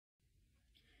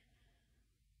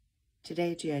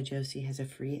Today, GI Josie has a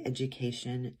free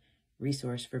education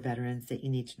resource for veterans that you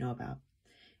need to know about.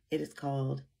 It is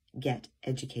called Get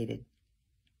Educated.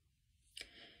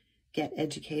 Get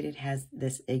Educated has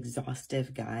this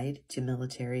exhaustive guide to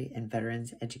military and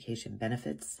veterans education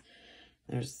benefits.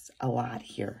 There's a lot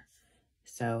here.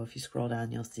 So if you scroll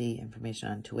down, you'll see information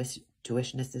on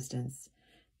tuition assistance,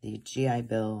 the GI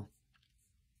Bill,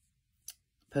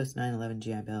 post 9/11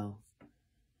 GI Bill,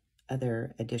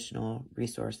 other additional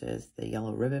resources, the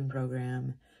Yellow Ribbon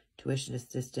Program, tuition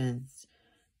assistance,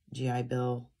 GI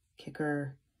Bill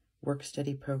kicker, work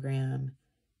study program,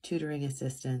 tutoring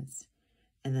assistance,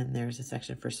 and then there's a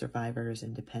section for survivors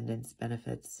and dependents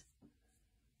benefits,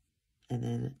 and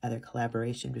then other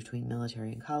collaboration between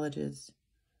military and colleges,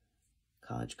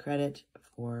 college credit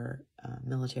for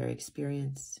military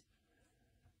experience,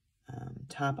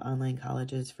 top online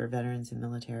colleges for veterans and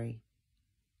military,